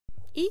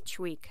Each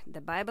week, the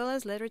Bible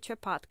as Literature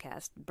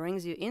podcast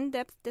brings you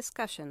in-depth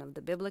discussion of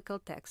the biblical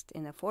text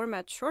in a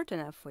format short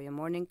enough for your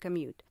morning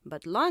commute,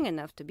 but long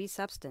enough to be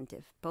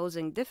substantive,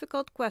 posing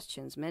difficult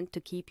questions meant to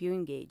keep you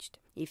engaged.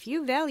 If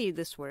you value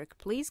this work,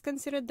 please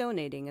consider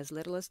donating as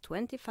little as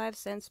 25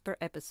 cents per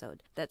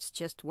episode. That's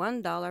just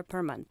 $1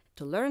 per month.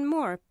 To learn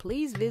more,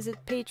 please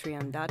visit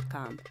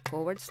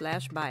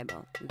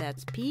patreon.com/Bible.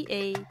 That's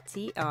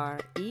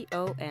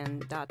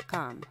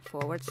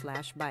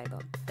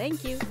patreon.com/Bible.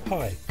 Thank you.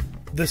 Hi,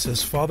 this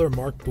is Father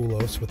Mark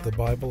Boulos with the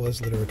Bible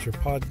as Literature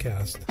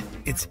podcast.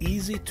 It's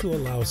easy to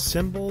allow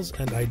symbols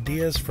and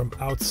ideas from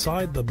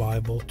outside the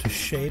Bible to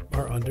shape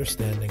our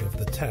understanding of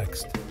the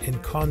text. In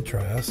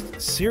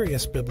contrast,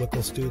 serious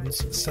biblical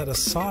students set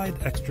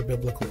aside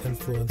extra-biblical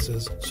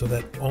influences so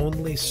that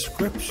only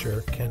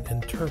Scripture can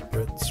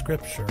interpret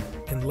Scripture.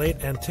 In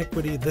late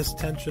antiquity, this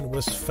tension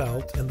was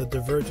felt in the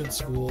divergent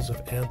schools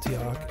of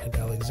Antioch and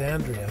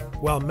Alexandria.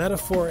 While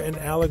metaphor and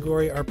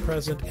allegory are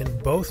present in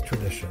both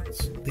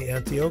traditions, the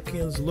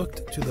Antiochians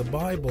looked to the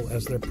Bible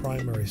as their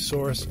primary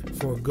source,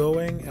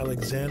 foregoing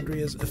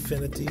Alexandria's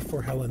affinity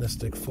for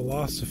Hellenistic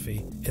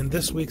philosophy. In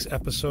this week's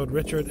episode,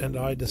 Richard and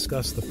I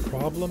discuss the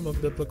problem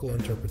of biblical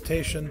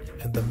interpretation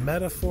and the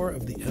metaphor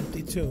of the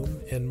empty tomb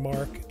in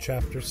Mark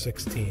chapter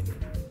 16.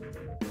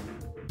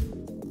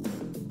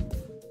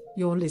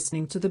 You're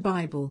listening to the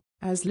Bible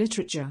as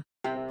Literature.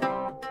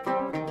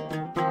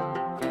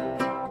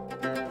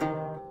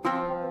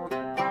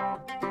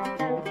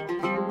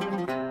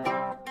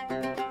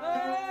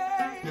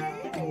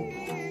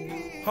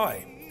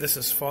 Hi, this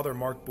is Father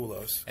Mark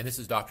Boulos. And this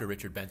is Dr.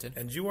 Richard Benton.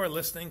 And you are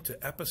listening to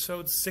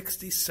episode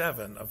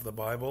 67 of the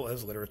Bible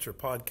as Literature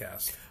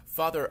podcast.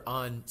 Father,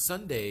 on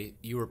Sunday,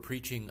 you were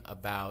preaching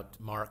about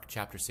Mark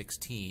chapter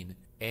 16,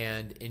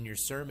 and in your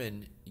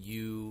sermon,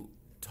 you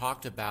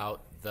talked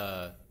about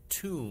the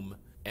tomb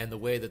and the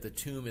way that the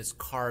tomb is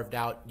carved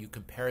out. You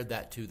compared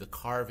that to the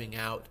carving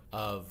out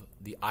of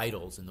the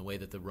idols and the way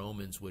that the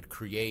Romans would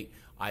create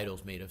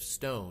idols made of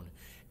stone.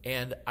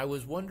 And I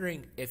was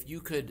wondering if you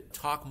could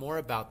talk more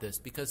about this,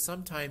 because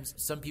sometimes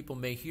some people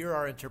may hear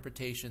our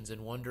interpretations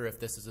and wonder if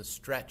this is a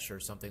stretch or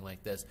something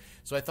like this.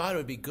 So I thought it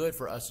would be good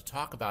for us to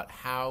talk about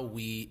how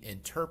we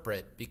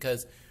interpret,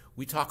 because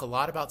we talk a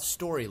lot about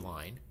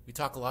storyline, we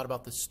talk a lot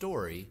about the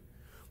story,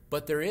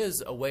 but there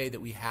is a way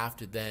that we have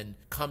to then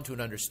come to an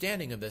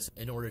understanding of this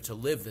in order to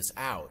live this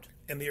out.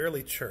 In the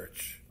early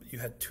church, you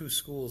had two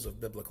schools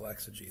of biblical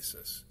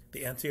exegesis.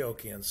 The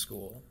Antiochian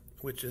school,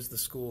 which is the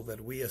school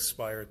that we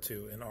aspire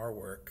to in our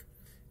work,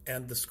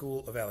 and the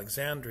school of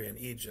Alexandria in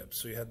Egypt.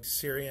 So you had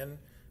Syrian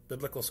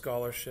biblical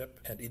scholarship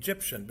and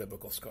Egyptian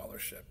biblical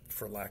scholarship,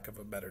 for lack of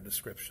a better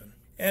description.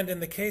 And in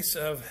the case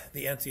of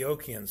the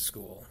Antiochian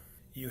school,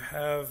 you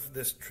have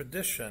this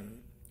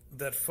tradition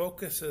that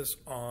focuses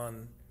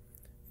on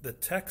the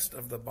text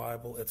of the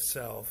Bible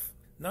itself,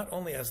 not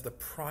only as the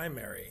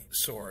primary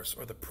source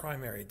or the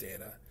primary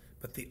data,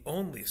 but the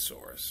only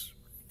source.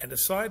 And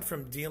aside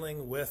from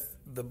dealing with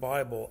the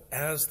Bible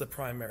as the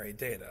primary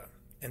data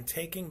and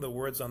taking the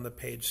words on the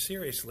page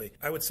seriously,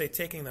 I would say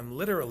taking them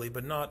literally,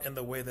 but not in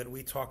the way that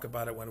we talk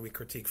about it when we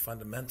critique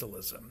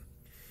fundamentalism.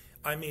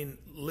 I mean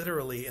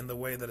literally in the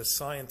way that a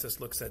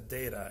scientist looks at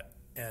data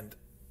and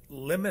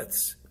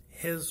limits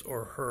his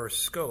or her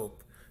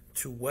scope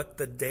to what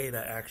the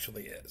data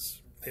actually is.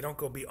 They don't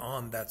go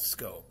beyond that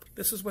scope.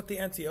 This is what the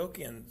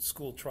Antiochian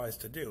school tries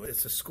to do.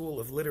 It's a school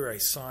of literary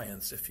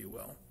science, if you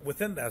will.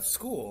 Within that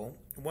school,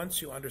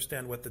 once you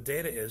understand what the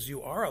data is,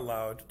 you are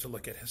allowed to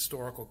look at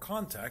historical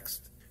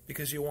context,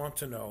 because you want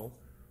to know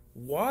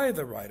why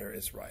the writer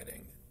is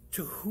writing.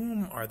 To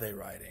whom are they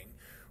writing?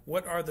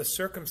 What are the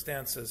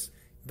circumstances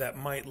that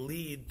might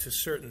lead to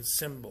certain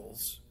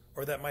symbols,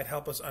 or that might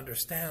help us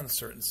understand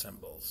certain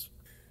symbols?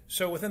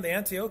 So within the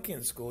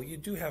Antiochian school, you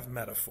do have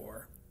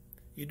metaphor.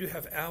 You do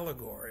have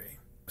allegory.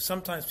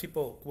 Sometimes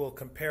people will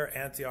compare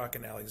Antioch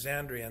and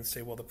Alexandria and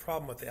say, well, the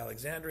problem with the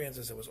Alexandrians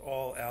is it was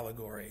all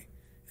allegory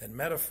and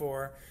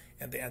metaphor,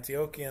 and the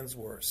Antiochians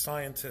were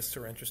scientists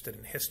who were interested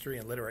in history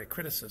and literary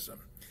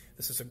criticism.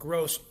 This is a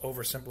gross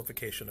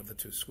oversimplification of the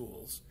two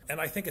schools. And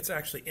I think it's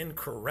actually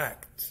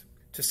incorrect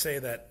to say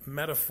that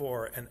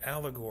metaphor and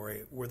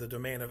allegory were the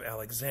domain of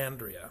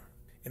Alexandria.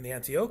 In the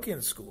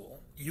Antiochian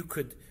school, you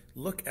could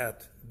look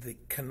at the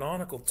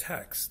canonical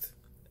text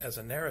as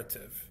a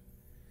narrative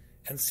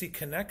and see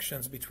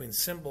connections between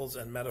symbols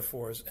and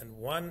metaphors in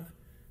one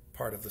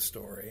part of the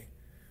story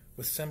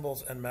with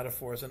symbols and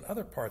metaphors in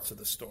other parts of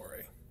the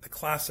story. The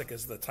classic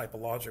is the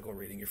typological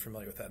reading. You're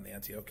familiar with that in the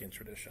Antiochian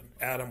tradition.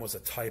 Adam was a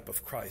type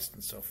of Christ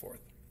and so forth.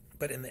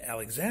 But in the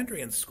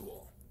Alexandrian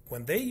school,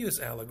 when they use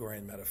allegory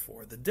and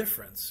metaphor, the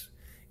difference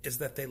is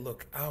that they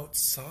look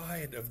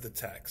outside of the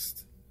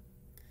text.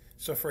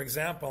 So, for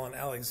example, an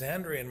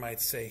Alexandrian might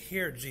say,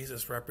 here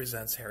Jesus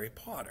represents Harry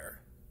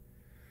Potter.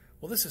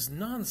 Well, this is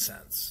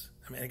nonsense.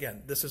 I mean,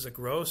 again, this is a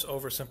gross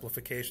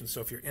oversimplification, so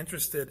if you're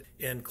interested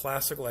in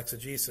classical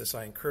exegesis,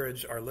 I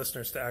encourage our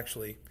listeners to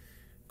actually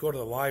go to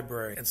the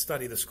library and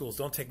study the schools.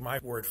 Don't take my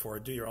word for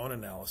it. Do your own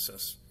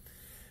analysis.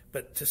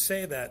 But to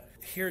say that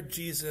here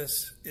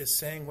Jesus is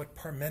saying what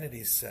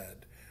Parmenides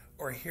said,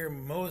 or here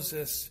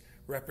Moses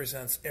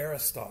represents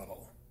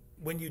Aristotle,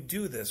 when you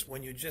do this,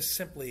 when you just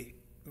simply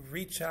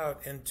reach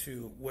out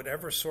into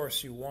whatever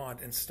source you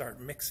want and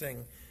start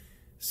mixing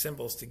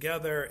symbols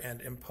together and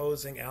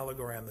imposing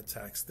allegory on the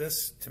text,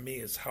 this to me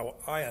is how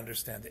I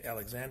understand the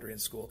Alexandrian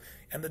school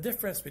and the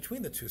difference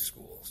between the two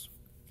schools.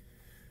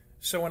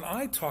 So when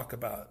I talk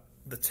about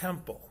the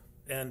temple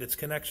and its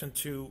connection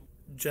to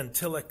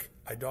gentilic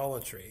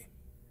idolatry,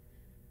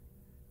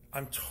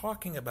 I'm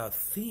talking about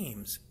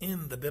themes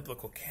in the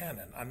biblical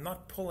canon. I'm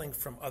not pulling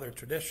from other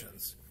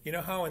traditions. You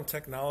know how in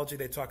technology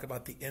they talk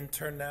about the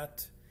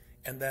internet,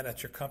 and then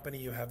at your company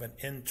you have an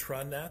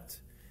intranet?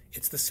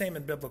 It's the same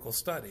in biblical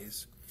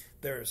studies.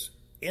 There's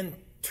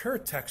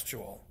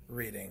intertextual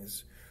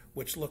readings,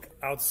 which look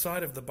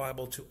outside of the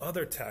Bible to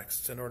other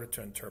texts in order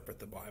to interpret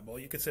the Bible.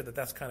 You could say that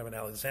that's kind of an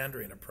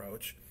Alexandrian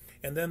approach.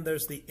 And then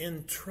there's the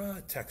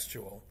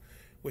intratextual,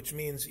 which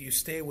means you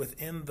stay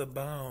within the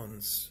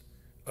bounds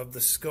of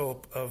the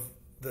scope of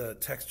the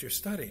text you're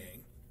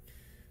studying.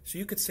 So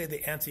you could say the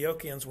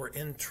Antiochians were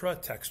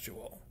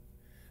intratextual,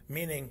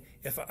 meaning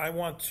if I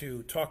want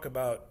to talk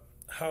about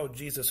how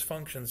Jesus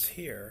functions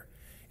here,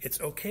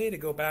 it's okay to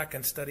go back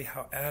and study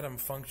how Adam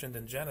functioned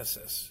in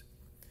Genesis,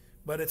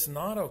 but it's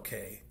not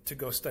okay to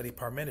go study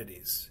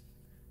Parmenides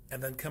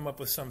and then come up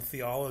with some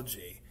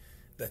theology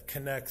that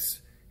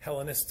connects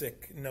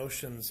Hellenistic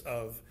notions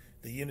of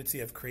the unity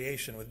of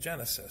creation with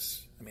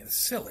Genesis. I mean,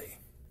 it's silly,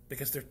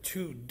 because they're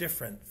two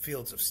different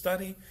fields of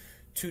study,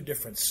 two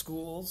different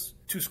schools,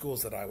 two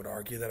schools that I would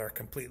argue that are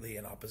completely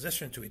in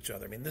opposition to each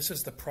other. I mean, this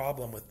is the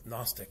problem with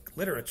Gnostic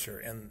literature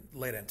in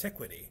late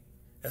antiquity.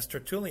 As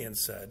Tertullian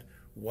said,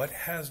 what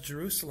has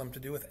Jerusalem to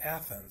do with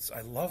Athens?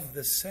 I love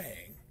this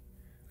saying.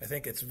 I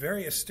think it's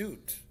very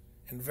astute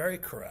and very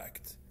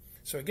correct.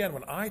 So again,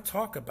 when I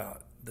talk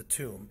about the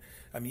tomb,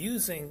 I'm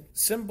using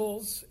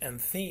symbols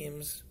and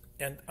themes,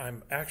 and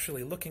I'm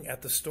actually looking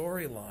at the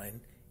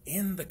storyline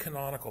in the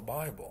canonical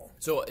Bible.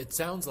 So it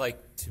sounds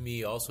like to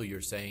me also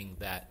you're saying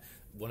that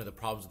one of the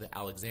problems with the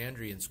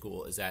Alexandrian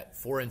school is that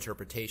for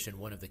interpretation,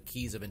 one of the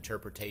keys of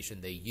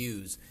interpretation they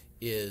use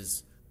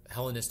is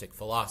Hellenistic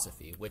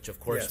philosophy, which of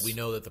course Yes. we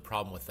know that the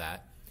problem with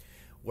that.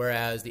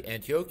 Whereas the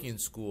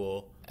Antiochian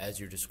school, as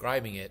you're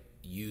describing it,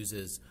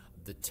 uses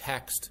the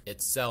text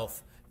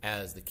itself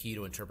as the key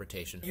to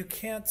interpretation. You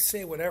can't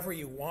say whatever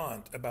you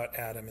want about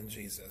Adam and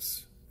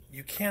Jesus.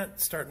 You can't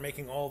start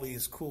making all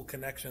these cool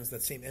connections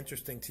that seem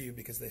interesting to you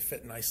because they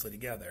fit nicely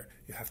together.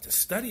 You have to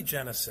study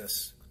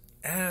Genesis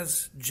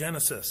as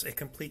Genesis, a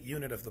complete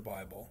unit of the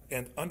Bible,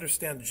 and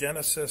understand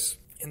Genesis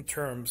in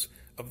terms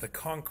of the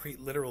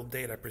concrete literal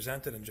data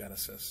presented in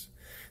Genesis.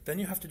 Then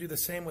you have to do the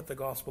same with the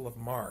Gospel of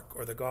Mark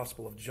or the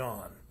Gospel of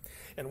John.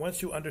 And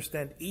once you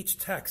understand each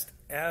text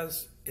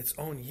as its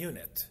own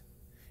unit,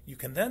 you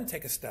can then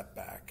take a step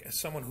back as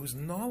someone who's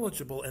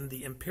knowledgeable in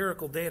the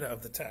empirical data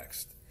of the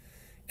text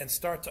and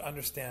start to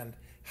understand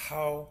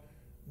how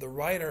the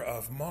writer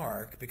of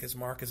Mark, because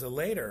Mark is a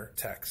later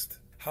text,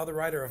 how the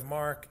writer of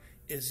Mark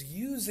is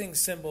using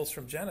symbols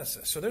from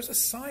Genesis. So there's a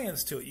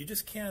science to it. You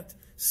just can't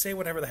say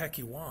whatever the heck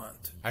you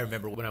want. I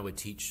remember when I would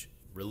teach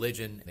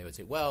religion, they would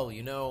say, well,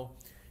 you know,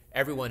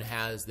 everyone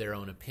has their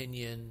own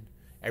opinion,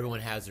 everyone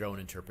has their own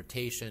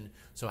interpretation,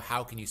 so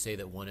how can you say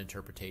that one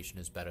interpretation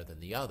is better than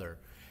the other?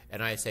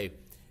 And I say,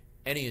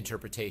 any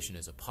interpretation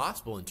is a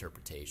possible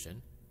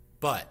interpretation,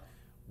 but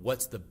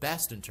what's the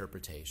best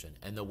interpretation?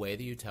 And the way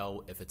that you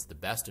tell if it's the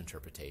best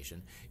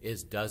interpretation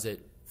is, does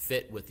it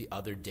fit with the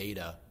other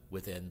data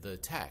within the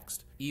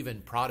text?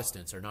 Even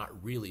Protestants are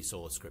not really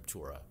sola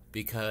scriptura,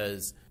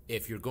 because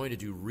if you're going to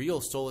do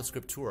real sola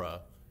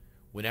scriptura,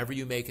 whenever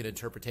you make an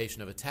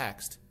interpretation of a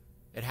text,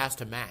 it has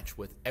to match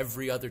with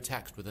every other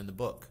text within the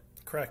book.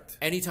 Correct.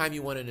 Anytime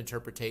you want an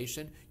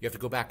interpretation, you have to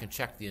go back and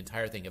check the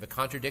entire thing. If it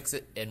contradicts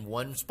it in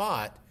one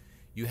spot,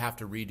 you have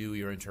to redo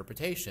your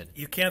interpretation.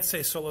 You can't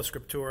say sola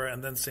scriptura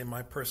and then say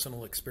my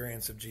personal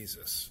experience of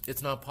Jesus.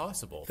 It's not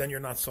possible. Then you're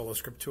not sola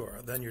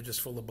scriptura. Then you're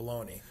just full of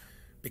baloney.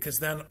 Because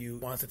then you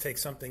want to take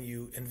something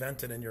you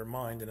invented in your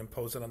mind and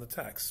impose it on the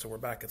text. So we're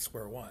back at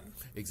square one.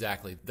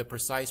 Exactly. The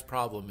precise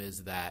problem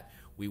is that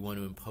we want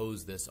to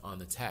impose this on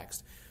the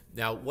text.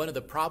 Now, one of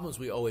the problems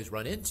we always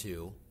run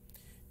into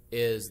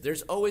is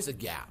there's always a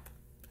gap.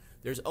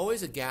 There's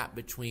always a gap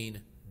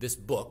between this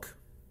book,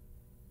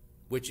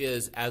 which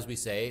is, as we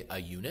say, a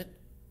unit,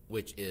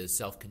 which is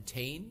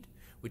self-contained,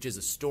 which is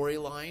a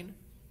storyline,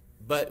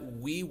 but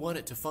we want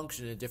it to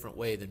function in a different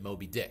way than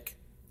Moby Dick.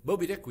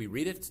 Moby Dick, we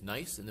read it, it's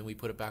nice, and then we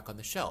put it back on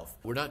the shelf.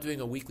 We're not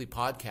doing a weekly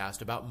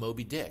podcast about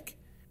Moby Dick.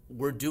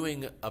 We're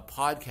doing a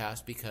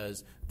podcast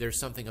because there's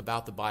something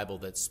about the Bible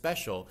that's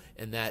special,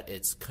 and that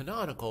it's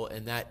canonical,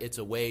 and that it's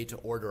a way to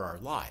order our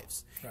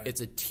lives. Right.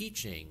 It's a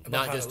teaching,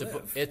 about not just a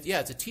book.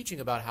 It's a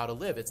teaching about how to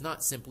live. It's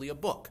not simply a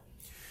book.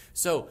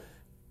 So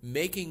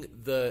making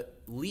the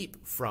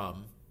leap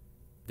from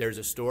there's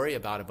a story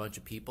about a bunch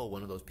of people,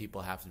 one of those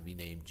people happens to be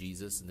named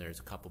Jesus, and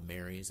there's a couple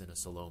Marys and a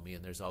Salome,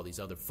 and there's all these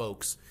other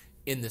folks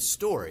in the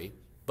story,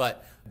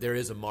 But there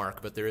is a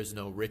Mark, but there is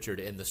no Richard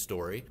in the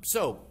story.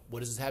 So what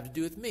does this have to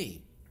do with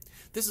me?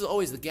 This is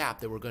always the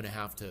gap that we're going to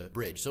have to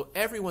bridge. So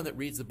everyone that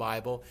reads the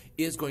Bible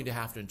is going to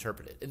have to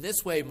interpret it. In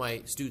this way,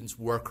 my students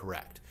were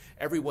correct.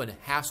 Everyone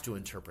has to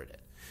interpret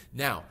it.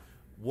 Now,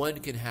 one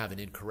can have an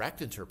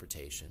incorrect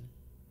interpretation,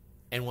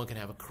 and one can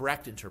have a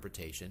correct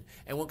interpretation,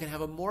 and one can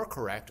have a more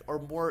correct or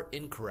more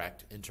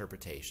incorrect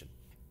interpretation.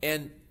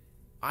 And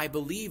I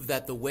believe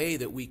that the way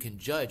that we can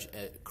judge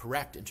a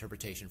correct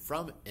interpretation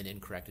from an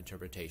incorrect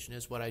interpretation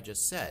is what I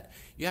just said.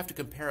 You have to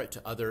compare it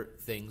to other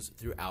things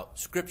throughout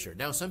Scripture.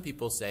 Now, some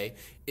people say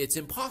it's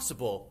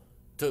impossible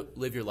to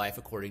live your life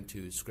according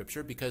to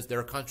Scripture because there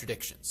are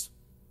contradictions.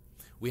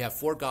 We have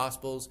 4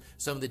 Gospels.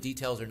 Some of the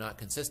details are not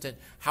consistent.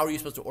 How are you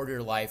supposed to order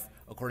your life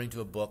according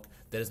to a book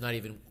that is not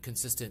even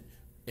consistent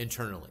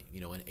internally?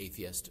 You know, an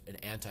atheist, an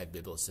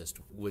anti-biblicist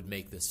would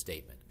make this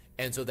statement.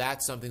 And so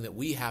that's something that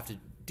we have to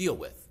deal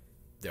with.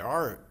 There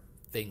are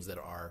things that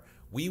are,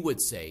 we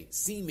would say,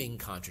 seeming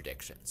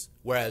contradictions,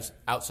 whereas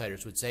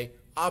outsiders would say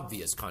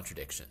obvious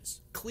contradictions,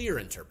 clear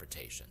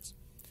interpretations.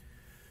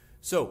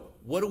 So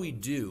what do we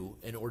do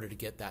in order to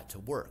get that to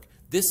work?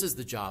 This is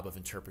the job of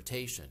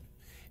interpretation.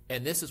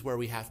 And this is where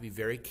we have to be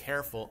very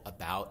careful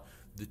about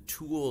the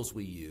tools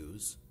we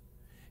use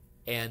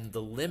and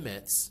the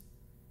limits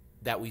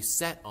that we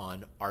set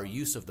on our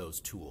use of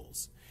those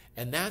tools.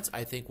 And that's,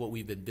 I think, what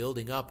we've been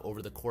building up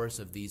over the course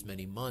of these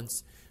many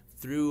months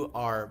through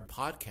our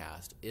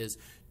podcast, is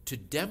to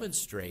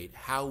demonstrate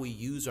how we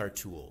use our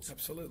tools.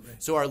 Absolutely.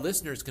 So our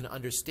listeners can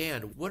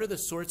understand what are the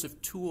sorts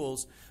of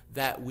tools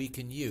that we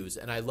can use.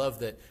 And I love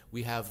that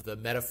we have the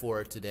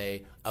metaphor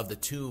today of the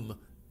tomb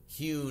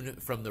hewn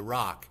from the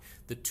rock,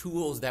 the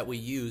tools that we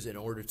use in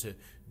order to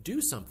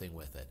do something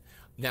with it.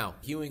 Now,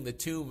 hewing the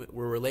tomb,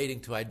 we're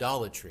relating to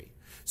idolatry.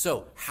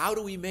 So how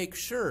do we make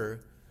sure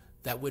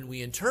that when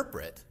we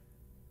interpret,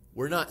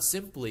 we're not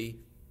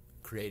simply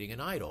creating an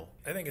idol?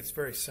 I think it's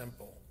very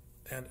simple.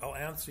 And I'll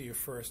answer you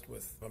first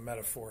with a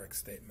metaphoric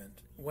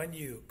statement. When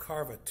you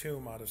carve a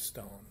tomb out of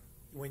stone,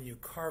 when you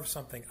carve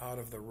something out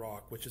of the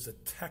rock, which is a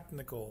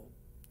technical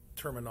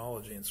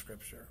terminology in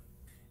Scripture,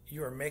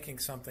 you are making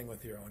something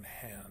with your own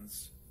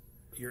hands.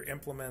 Your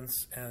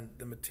implements and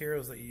the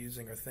materials that you're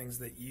using are things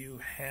that you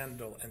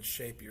handle and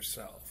shape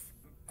yourself.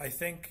 I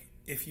think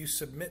if you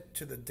submit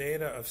to the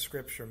data of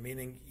Scripture,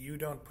 meaning you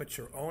don't put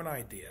your own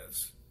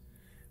ideas,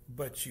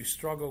 but you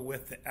struggle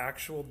with the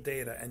actual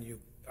data and you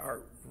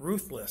are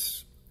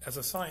ruthless, as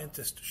a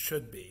scientist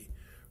should be,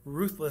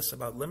 ruthless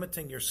about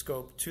limiting your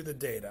scope to the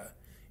data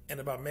and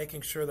about making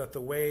sure that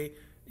the way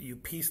you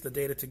piece the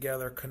data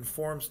together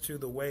conforms to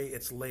the way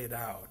it's laid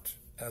out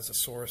as a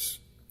source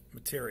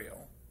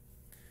material,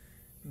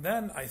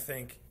 then I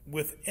think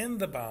within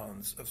the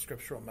bounds of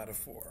scriptural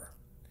metaphor,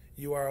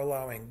 you are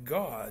allowing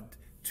God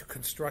to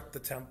construct the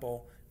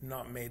temple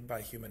not made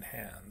by human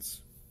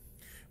hands,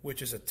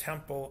 which is a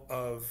temple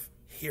of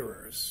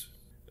hearers.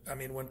 I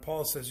mean, when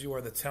Paul says you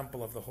are the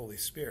temple of the Holy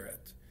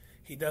Spirit,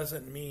 he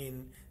doesn't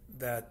mean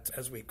that,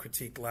 as we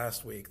critiqued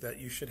last week, that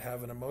you should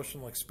have an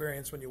emotional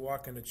experience when you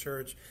walk into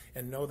church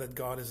and know that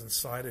God is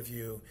inside of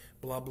you,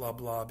 blah, blah,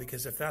 blah.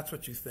 Because if that's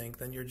what you think,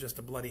 then you're just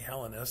a bloody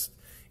Hellenist,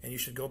 and you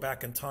should go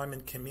back in time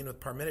and commune with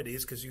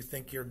Parmenides because you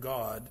think you're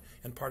God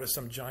and part of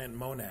some giant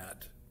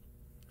monad.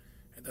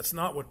 And that's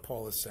not what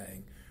Paul is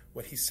saying.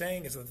 What he's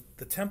saying is that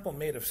the temple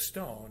made of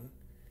stone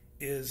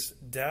is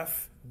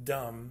deaf,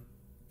 dumb,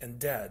 and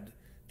dead,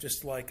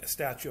 just like a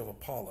statue of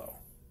Apollo.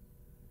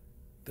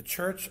 The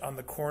church on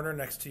the corner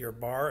next to your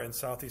bar in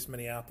southeast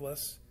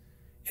Minneapolis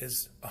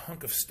is a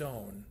hunk of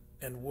stone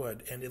and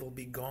wood, and it'll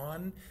be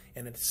gone,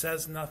 and it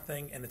says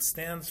nothing, and it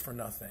stands for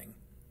nothing.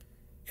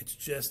 It's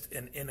just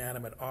an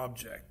inanimate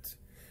object.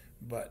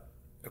 But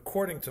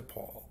according to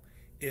Paul,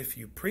 if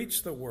you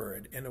preach the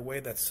word in a way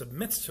that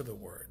submits to the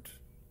word,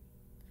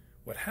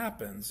 what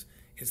happens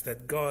is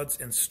that God's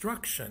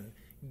instruction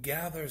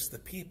gathers the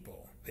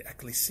people, the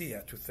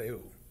ecclesia, to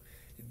theou.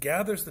 It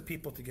gathers the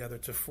people together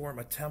to form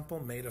a temple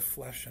made of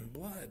flesh and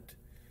blood.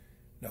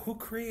 Now, who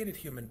created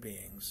human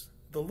beings?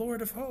 The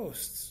Lord of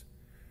hosts,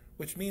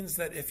 which means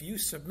that if you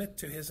submit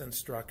to his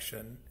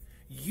instruction,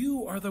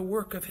 you are the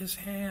work of his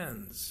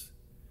hands.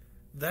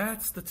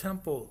 That's the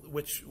temple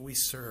which we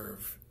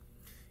serve.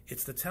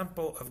 It's the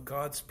temple of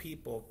God's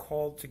people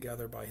called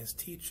together by his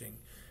teaching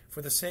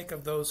for the sake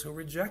of those who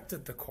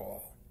rejected the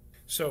call.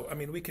 So, I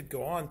mean, we could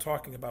go on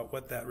talking about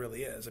what that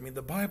really is. I mean,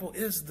 the Bible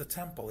is the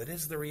temple. It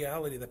is the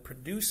reality that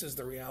produces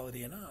the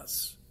reality in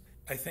us.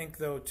 I think,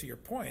 though, to your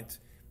point,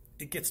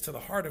 it gets to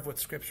the heart of what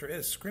Scripture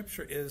is.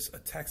 Scripture is a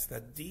text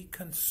that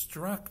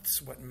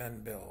deconstructs what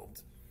men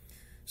build,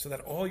 so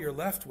that all you're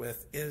left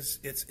with is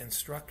its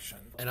instruction.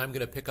 And I'm going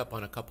to pick up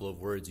on a couple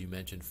of words you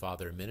mentioned,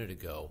 Father, a minute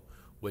ago,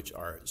 which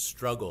are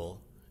struggle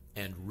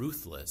and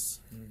ruthless.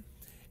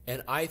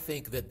 And I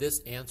think that this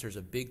answers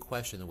a big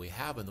question that we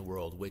have in the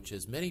world, which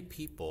is many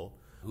people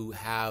who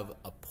have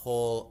a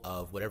pull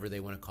of whatever they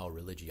want to call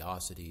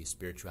religiosity,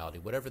 spirituality,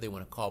 whatever they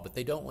want to call, but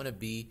they don't want to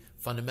be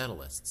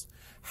fundamentalists.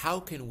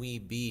 How can we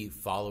be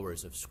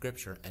followers of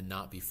Scripture and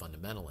not be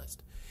fundamentalist?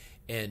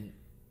 And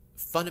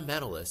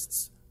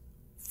fundamentalists,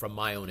 from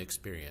my own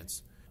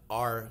experience,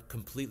 are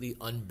completely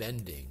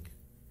unbending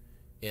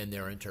in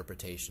their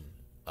interpretation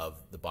of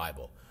the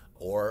Bible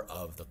or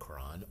of the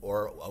Quran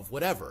or of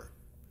whatever.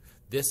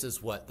 This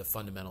is what the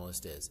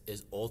fundamentalist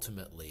is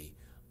ultimately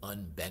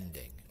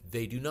unbending.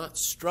 They do not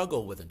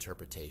struggle with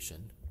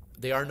interpretation.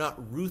 They are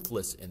not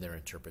ruthless in their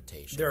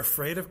interpretation. They're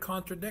afraid of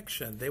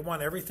contradiction. They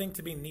want everything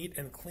to be neat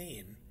and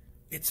clean.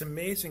 It's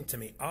amazing to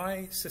me.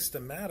 I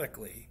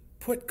systematically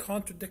put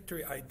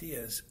contradictory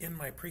ideas in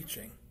my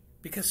preaching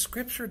because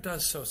Scripture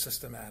does so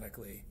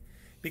systematically.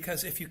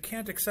 Because if you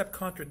can't accept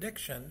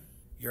contradiction,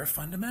 you're a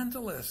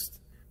fundamentalist.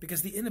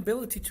 Because the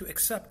inability to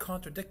accept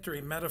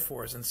contradictory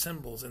metaphors and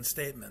symbols and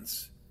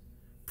statements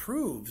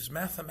proves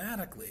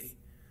mathematically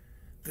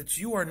that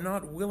you are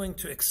not willing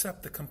to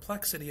accept the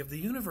complexity of the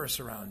universe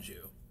around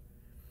you.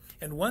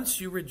 And once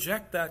you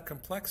reject that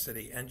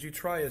complexity and you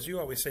try, as you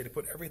always say, to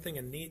put everything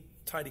in neat,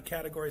 tidy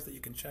categories that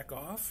you can check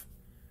off,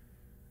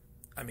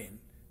 I mean,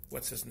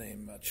 what's his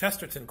name?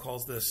 Chesterton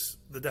calls this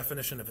the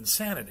definition of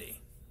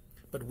insanity,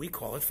 but we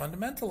call it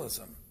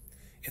fundamentalism.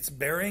 It's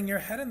burying your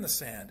head in the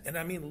sand. And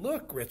I mean,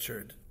 look,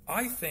 Richard,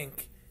 I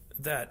think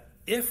that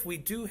if we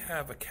do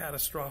have a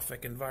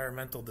catastrophic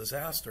environmental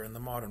disaster in the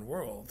modern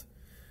world,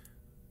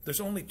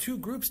 there's only two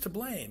groups to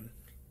blame,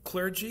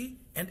 clergy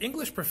and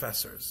English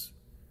professors.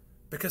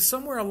 Because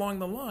somewhere along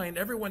the line,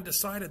 everyone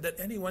decided that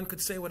anyone could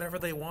say whatever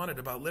they wanted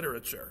about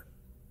literature.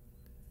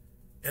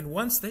 And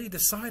once they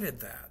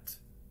decided that,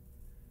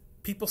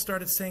 people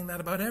started saying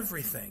that about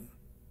everything.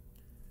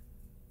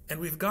 And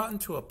we've gotten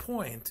to a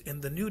point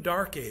in the new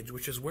dark age,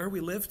 which is where we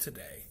live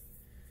today,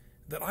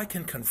 that I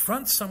can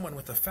confront someone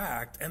with a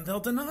fact and they'll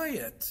deny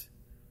it.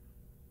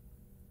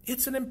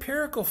 It's an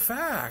empirical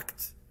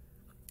fact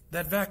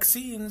that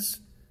vaccines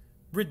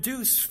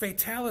reduce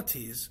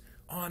fatalities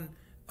on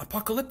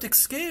apocalyptic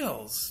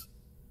scales.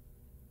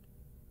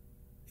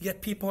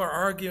 Yet people are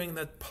arguing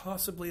that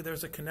possibly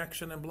there's a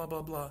connection and blah,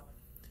 blah, blah.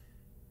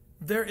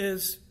 There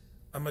is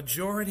a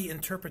majority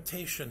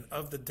interpretation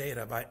of the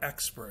data by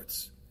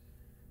experts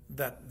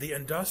that the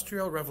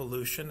Industrial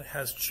Revolution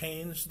has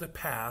changed the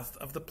path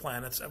of the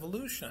planet's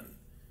evolution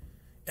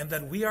and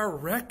that we are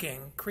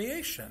wrecking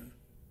creation.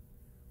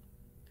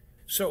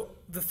 So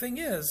the thing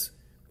is,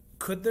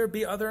 could there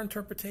be other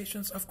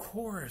interpretations? Of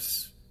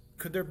course.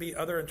 Could there be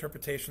other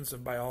interpretations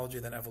of biology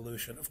than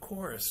evolution? Of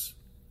course.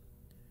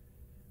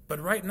 But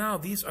right now,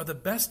 these are the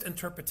best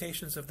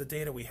interpretations of the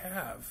data we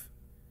have.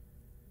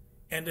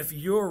 And if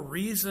your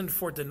reason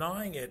for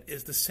denying it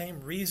is the same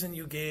reason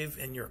you gave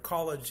in your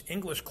college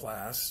English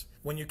class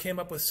when you came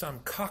up with some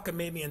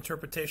cockamamie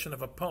interpretation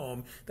of a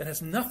poem that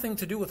has nothing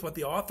to do with what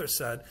the author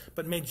said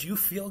but made you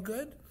feel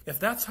good, if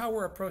that's how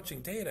we're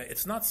approaching data,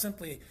 it's not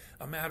simply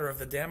a matter of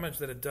the damage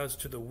that it does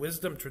to the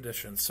wisdom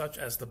traditions such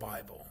as the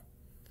Bible.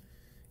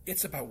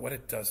 It's about what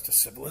it does to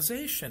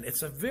civilization.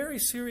 It's a very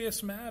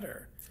serious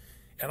matter.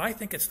 And I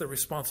think it's the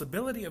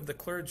responsibility of the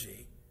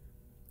clergy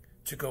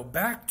to go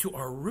back to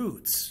our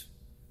roots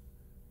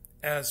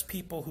as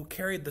people who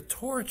carried the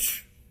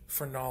torch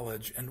for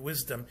knowledge and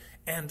wisdom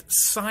and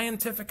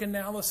scientific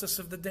analysis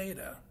of the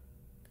data.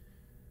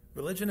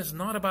 Religion is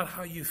not about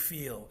how you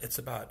feel. It's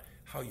about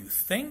how you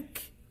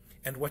think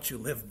and what you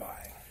live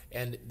by.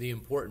 And the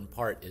important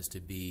part is to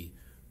be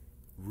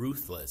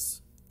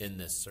ruthless in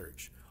this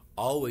search.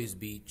 Always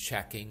be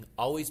checking,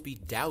 always be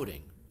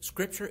doubting.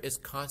 Scripture is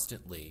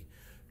constantly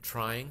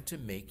trying to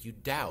make you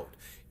doubt.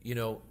 You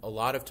know, a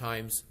lot of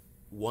times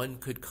one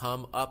could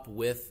come up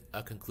with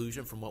a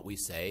conclusion from what we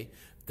say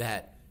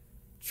that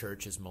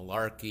church is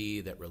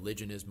malarkey, that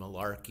religion is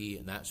malarkey,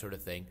 and that sort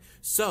of thing.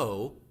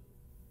 So,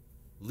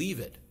 leave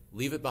it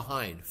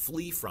behind,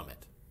 flee from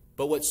it.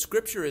 But what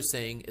Scripture is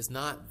saying is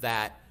not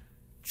that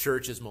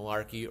church is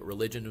malarkey, or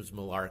religion is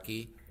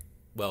malarkey.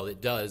 Well,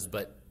 it does,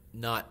 but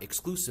not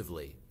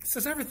exclusively. It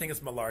says everything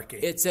is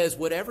malarkey. It says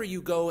whatever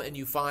you go and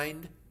you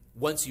find,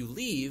 once you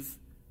leave,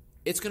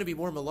 it's going to be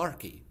more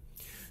malarkey.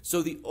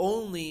 So the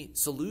only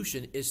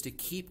solution is to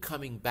keep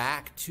coming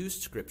back to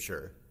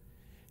Scripture.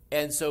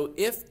 And so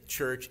if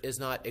church is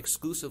not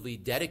exclusively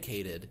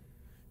dedicated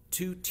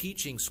to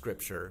teaching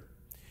Scripture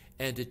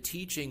and to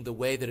teaching the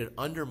way that it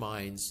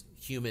undermines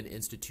human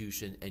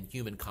institution and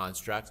human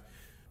construct,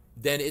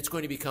 then it's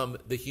going to become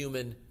the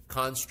human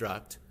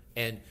construct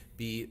and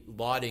be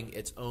lauding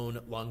its own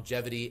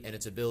longevity and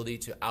its ability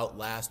to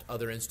outlast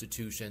other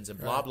institutions and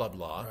blah, blah,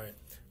 blah,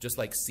 just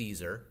like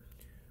Caesar.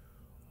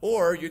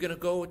 Or you're going to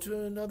go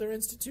to another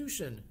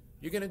institution.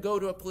 You're going to go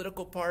to a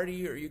political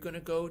party, or you're going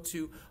to go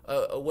to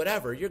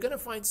whatever. You're going to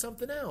find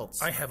something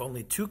else. I have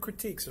only two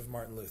critiques of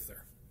Martin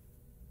Luther.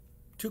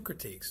 Two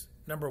critiques.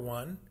 Number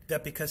one,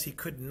 that because he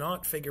could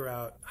not figure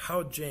out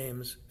how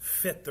James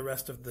fit the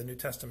rest of the New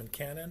Testament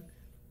canon,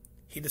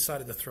 he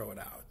decided to throw it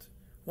out.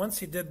 Once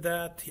he did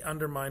that, he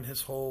undermined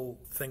his whole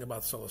thing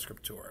about sola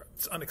scriptura.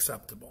 It's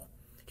unacceptable.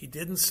 He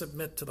didn't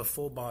submit to the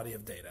full body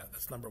of data.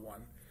 That's number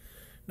one.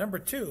 Number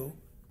two,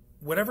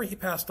 whatever he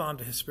passed on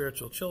to his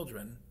spiritual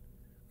children,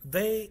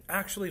 they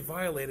actually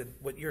violated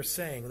what you're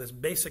saying, this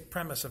basic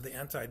premise of the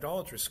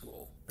anti-idolatry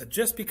school, that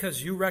just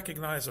because you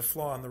recognize a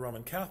flaw in the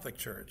Roman Catholic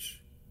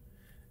Church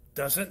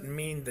doesn't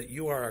mean that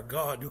you are a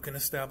God who can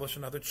establish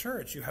another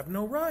church. You have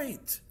no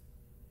right.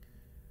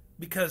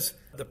 Because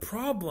the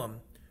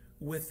problem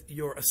with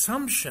your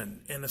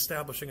assumption in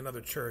establishing another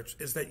church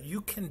is that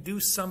you can do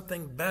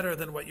something better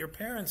than what your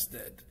parents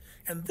did.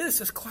 And this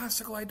is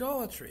classical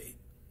idolatry.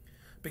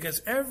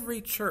 Because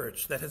every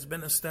church that has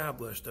been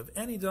established of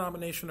any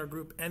denomination or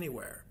group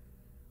anywhere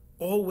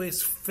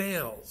always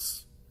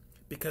fails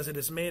because it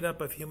is made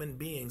up of human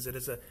beings. It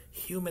is a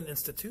human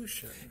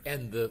institution.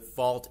 And the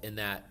fault in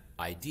that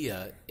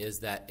idea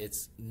is that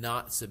it's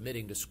not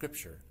submitting to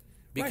Scripture.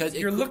 Because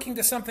right. You're looking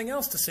to something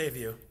else to save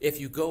you. If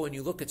you go and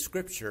you look at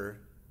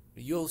Scripture,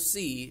 you'll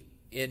see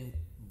in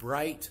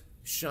bright,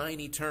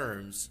 shiny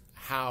terms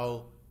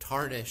how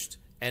tarnished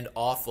and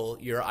awful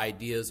your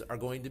ideas are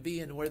going to be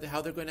and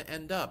how they're going to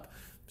end up.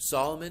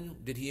 Solomon,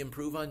 did he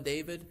improve on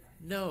David?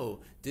 No.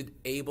 Did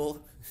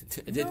Abel?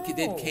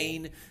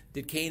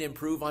 Did Cain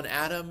improve on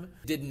Adam?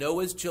 Did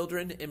Noah's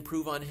children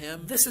improve on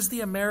him? This is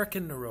the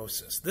American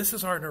neurosis. This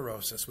is our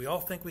neurosis. We all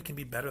think we can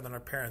be better than our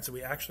parents, and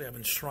we actually have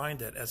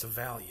enshrined it as a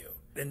value.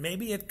 And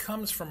maybe it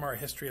comes from our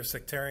history of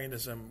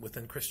sectarianism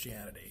within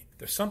Christianity.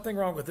 There's something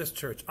wrong with this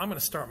church. I'm going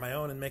to start my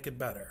own and make it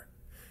better.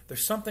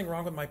 There's something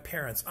wrong with my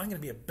parents. I'm going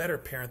to be a better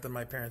parent than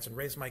my parents and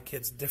raise my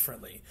kids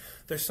differently.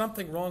 There's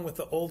something wrong with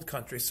the old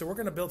country, so we're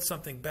going to build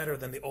something better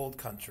than the old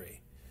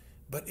country.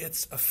 But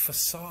it's a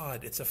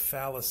facade. It's a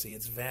fallacy.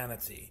 It's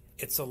vanity.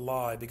 It's a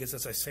lie because,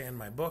 as I say in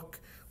my book,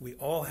 we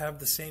all have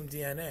the same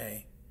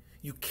DNA.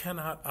 You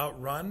cannot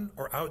outrun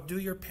or outdo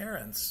your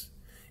parents.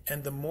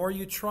 And the more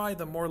you try,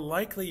 the more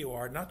likely you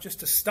are not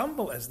just to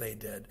stumble as they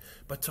did,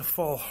 but to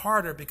fall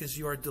harder because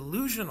you are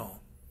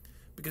delusional,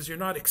 because you're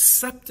not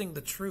accepting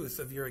the truth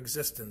of your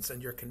existence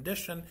and your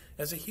condition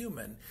as a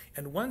human.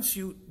 And once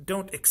you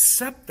don't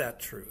accept that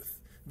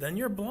truth, then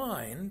you're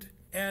blind,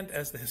 and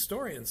as the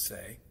historians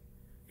say,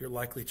 you're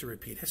likely to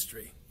repeat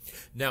history.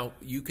 Now,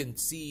 you can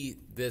see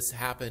this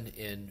happen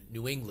in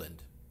New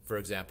England, for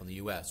example, in the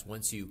U.S.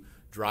 Once you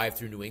drive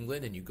through New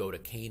England and you go to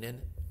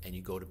Canaan and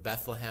you go to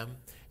Bethlehem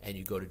and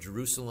you go to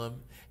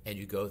Jerusalem and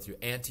you go through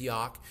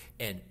Antioch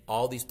and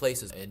all these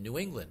places in New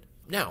England.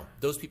 Now,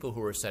 those people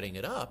who are setting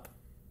it up,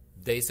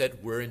 they said,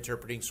 we're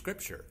interpreting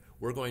Scripture.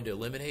 We're going to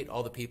eliminate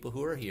all the people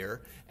who are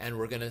here, and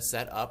we're going to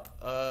set up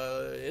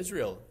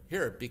Israel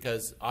here,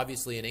 because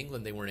obviously in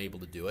England they weren't able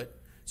to do it.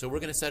 So we're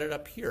going to set it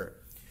up here.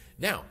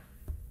 Now,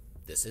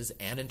 this is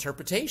an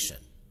interpretation.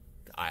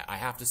 I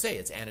have to say,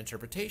 it's an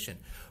interpretation.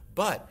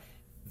 But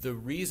the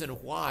reason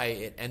why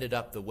it ended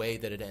up the way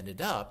that it ended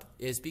up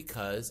is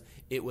because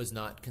it was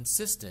not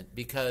consistent.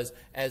 Because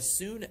as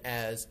soon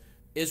as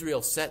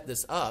Israel set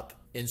this up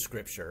in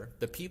Scripture,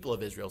 the people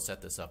of Israel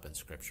set this up in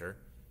Scripture,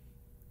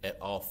 it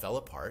all fell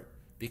apart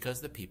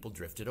because the people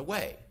drifted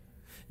away.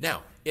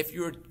 Now, if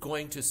you're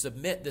going to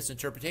submit this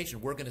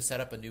interpretation, we're going to set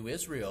up a new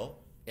Israel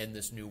in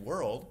this new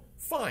world,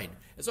 fine.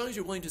 As long as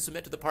you're willing to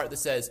submit to the part that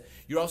says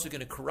you're also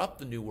going to corrupt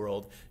the new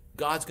world,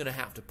 God's going to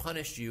have to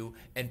punish you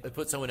and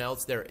put someone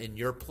else there in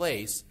your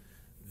place,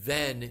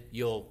 then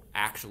you'll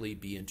actually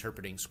be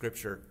interpreting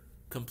Scripture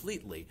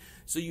completely.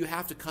 So you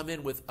have to come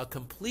in with a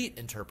complete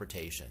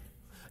interpretation,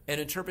 an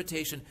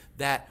interpretation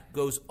that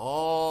goes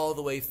all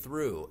the way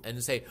through,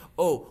 and say,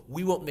 oh,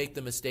 we won't make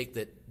the mistake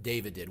that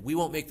David did. We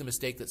won't make the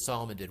mistake that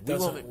Solomon did. It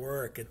doesn't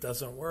work. It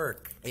doesn't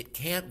work. It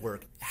can't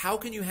work. How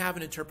can you have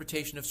an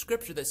interpretation of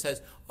Scripture that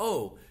says,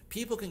 oh,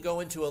 people can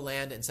go into a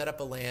land and set up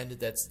a land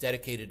that's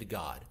dedicated to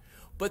God,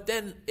 but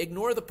then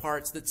ignore the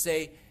parts that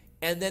say,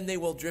 and then they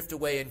will drift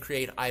away and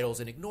create idols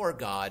and ignore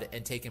God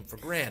and take him for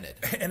granted.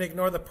 And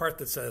ignore the part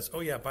that says,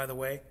 oh yeah, by the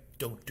way,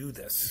 don't do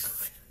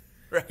this.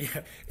 Right.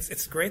 Yeah,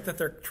 it's great that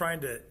they're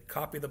trying to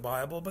copy the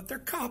Bible, but they're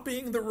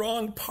copying the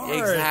wrong part.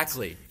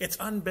 Exactly. It's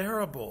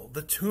unbearable.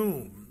 The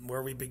tomb,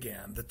 where we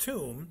began. The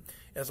tomb,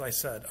 as I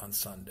said on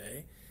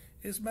Sunday,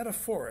 is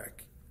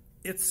metaphoric.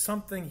 It's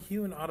something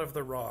hewn out of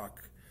the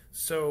rock.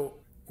 So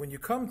when you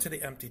come to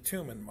the empty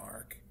tomb in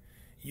Mark,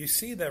 you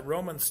see that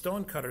Roman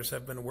stonecutters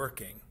have been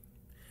working,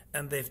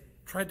 and they've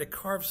tried to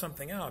carve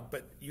something out,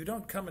 but you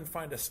don't come and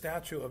find a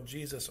statue of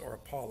Jesus or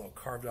Apollo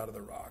carved out of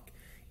the rock.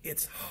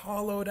 It's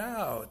hollowed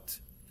out.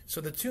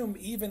 So the tomb,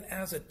 even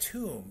as a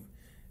tomb,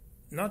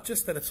 not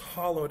just that it's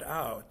hollowed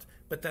out,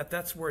 but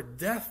that's where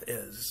death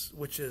is,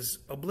 which is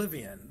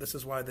oblivion. This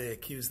is why they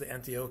accuse the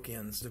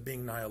Antiochians of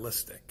being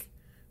nihilistic,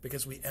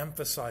 because we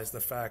emphasize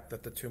the fact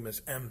that the tomb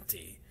is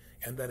empty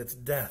and that it's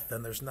death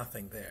and there's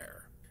nothing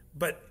there.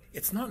 But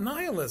it's not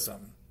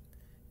nihilism.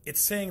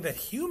 It's saying that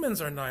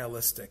humans are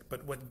nihilistic,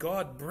 but what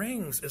God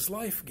brings is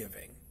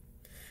life-giving.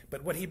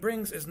 But what he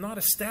brings is not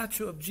a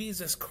statue of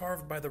Jesus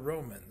carved by the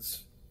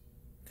Romans,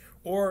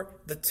 or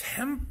the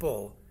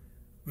temple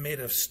made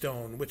of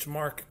stone, which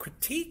Mark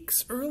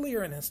critiques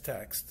earlier in his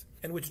text,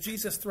 and which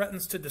Jesus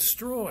threatens to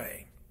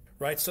destroy.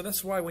 Right? So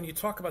that's why when you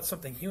talk about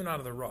something hewn out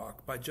of the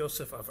rock by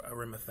Joseph of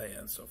Arimathea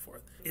and so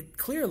forth, it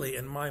clearly,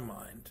 in my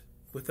mind,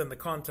 within the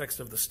context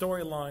of the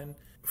storyline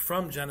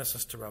from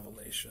Genesis to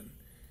Revelation,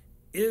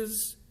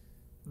 is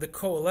the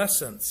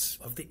coalescence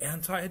of the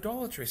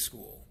anti-idolatry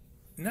school.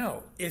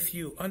 Now, if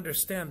you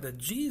understand that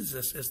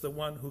Jesus is the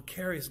one who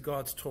carries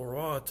God's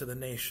Torah to the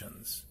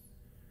nations,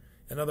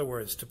 in other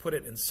words, to put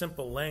it in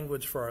simple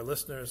language for our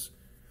listeners,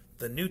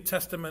 the New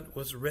Testament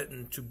was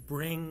written to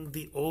bring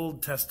the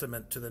Old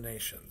Testament to the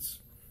nations.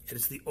 It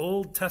is the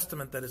Old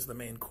Testament that is the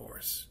main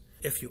course.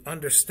 If you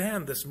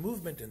understand this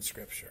movement in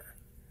Scripture,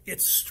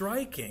 it's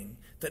striking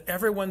that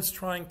everyone's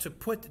trying to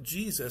put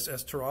Jesus,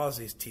 as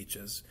Tarazi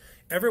teaches,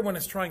 everyone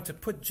is trying to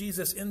put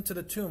Jesus into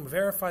the tomb,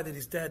 verify that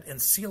he's dead,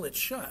 and seal it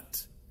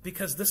shut.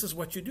 Because this is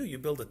what you do. You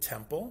build a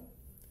temple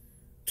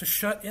to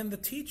shut in the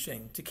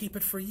teaching, to keep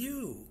it for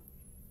you.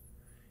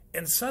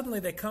 And suddenly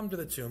they come to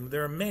the tomb,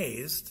 they're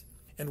amazed,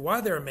 and why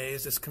they're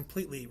amazed is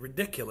completely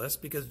ridiculous,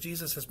 because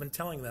Jesus has been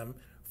telling them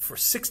for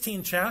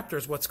 16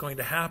 chapters what's going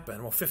to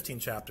happen. Well, 15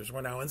 chapters,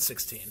 we're now in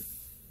 16.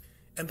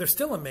 And they're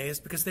still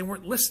amazed because they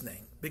weren't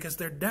listening, because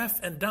they're deaf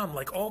and dumb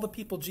like all the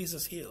people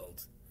Jesus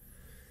healed.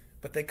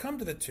 But they come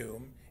to the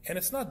tomb, and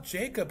it's not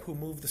Jacob who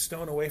moved the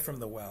stone away from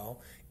the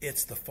well,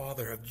 it's the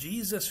father of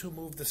Jesus who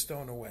moved the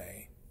stone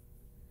away.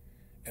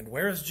 And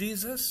where is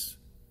Jesus?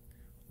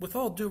 With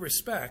all due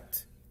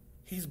respect,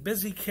 he's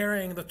busy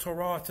carrying the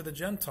Torah to the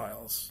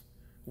Gentiles.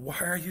 Why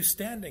are you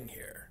standing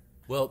here?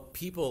 Well,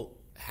 people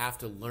have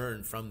to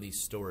learn from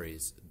these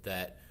stories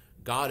that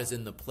God is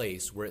in the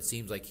place where it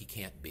seems like he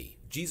can't be.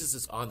 Jesus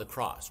is on the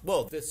cross.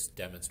 Well, this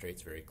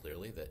demonstrates very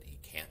clearly that he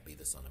can't be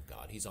the Son of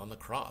God. He's on the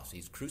cross.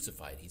 He's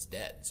crucified. He's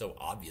dead. So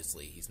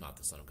obviously he's not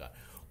the Son of God.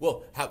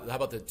 Well, how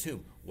about the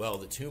tomb? Well,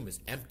 the tomb is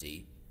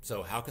empty.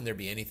 So how can there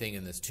be anything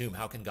in this tomb?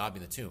 How can God be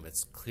in the tomb?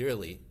 It's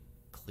clearly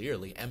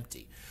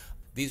empty.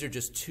 These are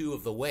just two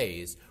of the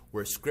ways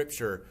where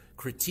Scripture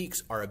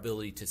critiques our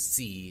ability to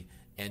see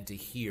and to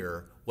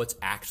hear what's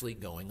actually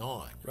going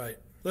on. Right.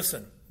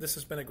 Listen, this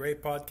has been a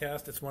great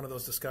podcast. It's one of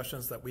those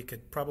discussions that we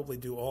could probably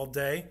do all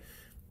day,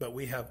 but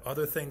we have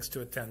other things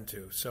to attend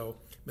to. So,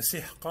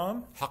 Masih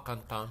qam, Haqqan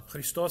qam,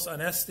 Christos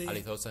anesti,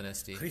 Alithos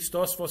anesti,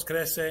 Christos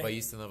voskrese,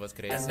 Vayistana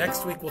voskrese. and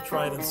next week we'll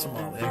try it in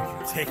Somali.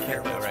 Take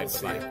care. All right, We'll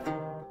see bye-bye.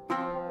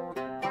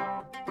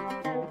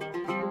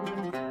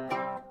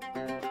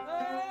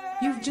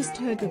 you. You've just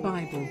heard the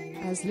Bible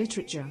as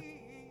literature.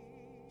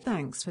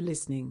 Thanks for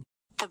listening.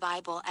 The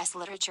Bible as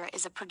Literature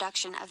is a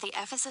production of the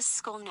Ephesus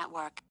School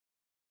Network.